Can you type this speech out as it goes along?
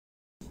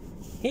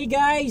Hey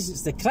guys,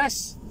 it's the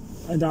Chris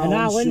and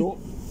Alan show.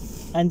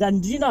 And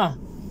Andrina.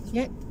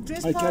 Yep,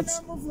 Drew's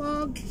paranormal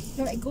vlog.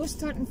 Got a ghost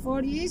hunting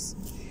for yous.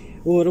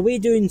 We're away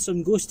doing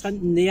some ghost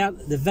hunting there.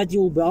 The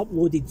video will be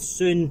uploaded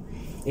soon,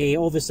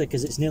 obviously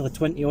because it's nearly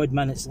 20 odd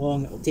minutes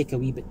long. It'll take a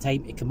wee bit of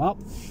time to come up.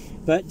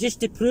 But just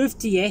to prove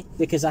to you,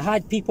 because I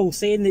had people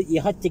saying that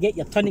you had to get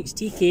your Tunnocks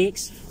tea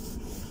cakes,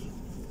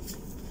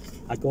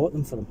 I got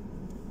them for them.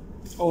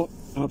 Oh,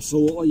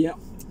 absolutely, yeah.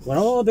 We're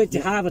all about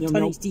to have a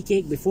Tunnocks tea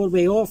cake before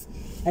we off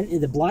into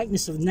the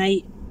blackness of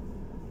night.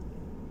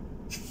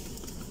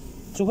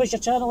 So what's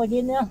your channel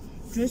again there?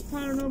 Drew's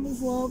Paranormal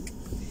Vlog.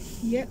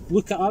 Yep.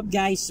 Look it up,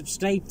 guys.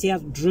 Subscribe to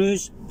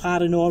Drew's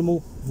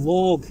Paranormal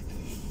Vlog.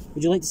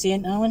 Would you like to say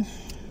anything, Alan?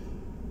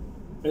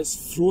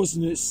 It's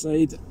frozen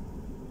outside,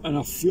 and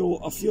I feel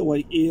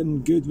like Aaron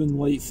Goodwin,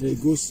 like for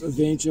Ghost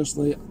Adventures.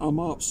 Like I'm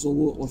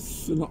absolutely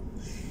fun up.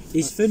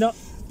 He's fun up.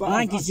 But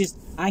I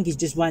think he's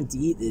just wanting to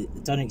eat the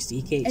Tunnocks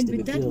tea cakes. And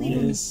we did leave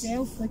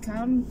himself, like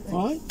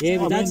yeah,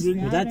 we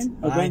did.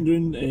 I went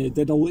round,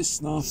 did a lot of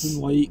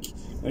snapping, like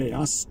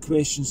asked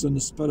questions on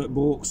the spirit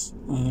box,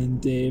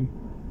 and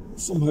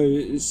somehow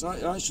it's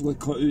actually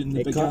cut out in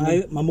the beginning.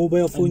 Cut out. My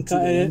mobile phone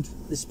cut out.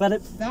 The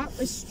spirit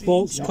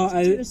box cut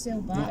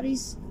out.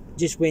 Batteries.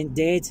 Just went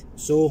dead.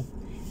 So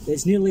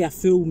it's nearly a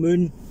full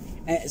moon.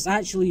 It's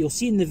actually, you'll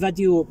see in the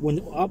video when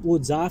it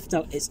uploads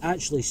after, it's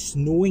actually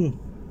snowing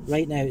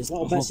right now. It's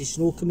little bits of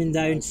snow coming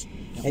down. Nice.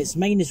 It's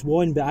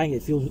 -1, but I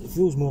think it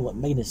feels more like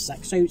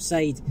 -6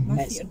 outside.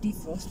 My feet are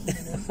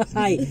defrosted.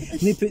 Aye,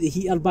 let me put the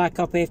heater back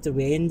up after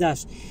we end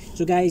this.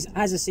 So guys,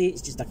 as I say,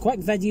 it's just a quick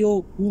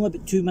video, only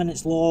about 2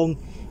 minutes long,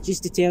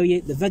 just to tell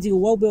you the video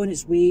will be on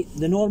its way.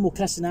 The normal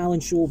Chris and Alan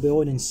show will be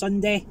on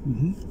Sunday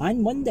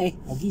and Monday.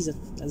 I'll give you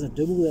as a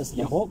double, there's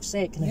a box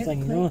set kind of thing,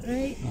 you know.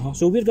 Right.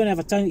 So we're going to have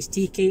a Tunnocks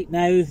tea cake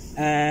now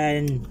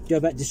and do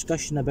a bit of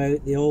discussion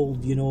about the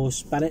old, you know,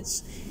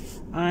 spirits.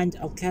 And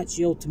I'll catch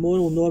you all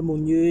tomorrow, normal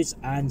news,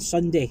 and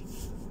Sunday.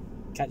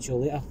 Catch you all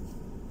later.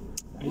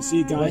 I see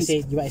you guys.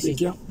 You want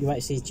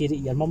to say cheerio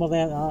to your mum or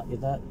there? Your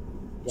dad?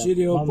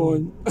 Cheerio,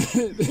 Bon.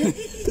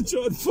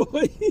 John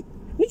Boy.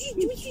 Would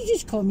you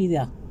just call me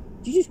there?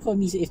 Did you just call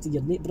me after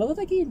your late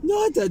brother again?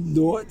 No, I did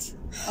not.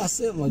 I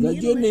certainly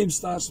did. Your name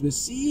starts with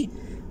C.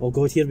 Oh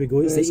God, here we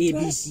go. It's the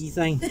ABC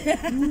thing.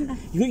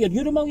 You got your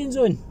Euro Millions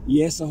on?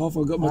 Yes, I have.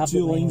 I've got my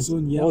 2 lines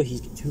on. Yeah. Oh, he's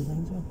got 2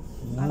 lines on.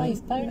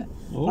 £5.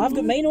 Oh, I've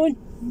got mine on.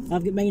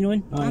 I've got mine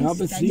on.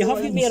 You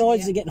have got more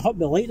odds of getting hit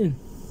by lightning.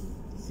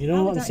 You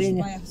know what I'm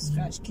saying? I would actually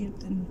buy a scratch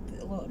card and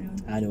put a lottery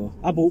on. I know.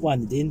 I bought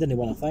one today and didn't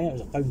win a thing. It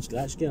was £1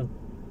 scratch card.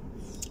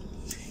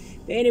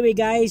 But anyway,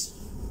 guys,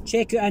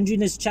 check out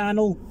Andrina's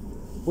channel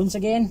once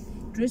again.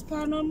 Drew's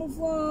Paranormal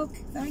Vlog.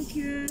 Thank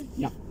you.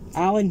 Yeah.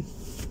 Alan.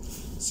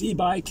 See you,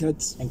 bye,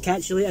 kids. And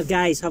catch you later,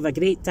 guys. Have a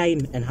great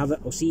time and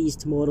I'll see you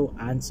tomorrow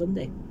and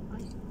Sunday.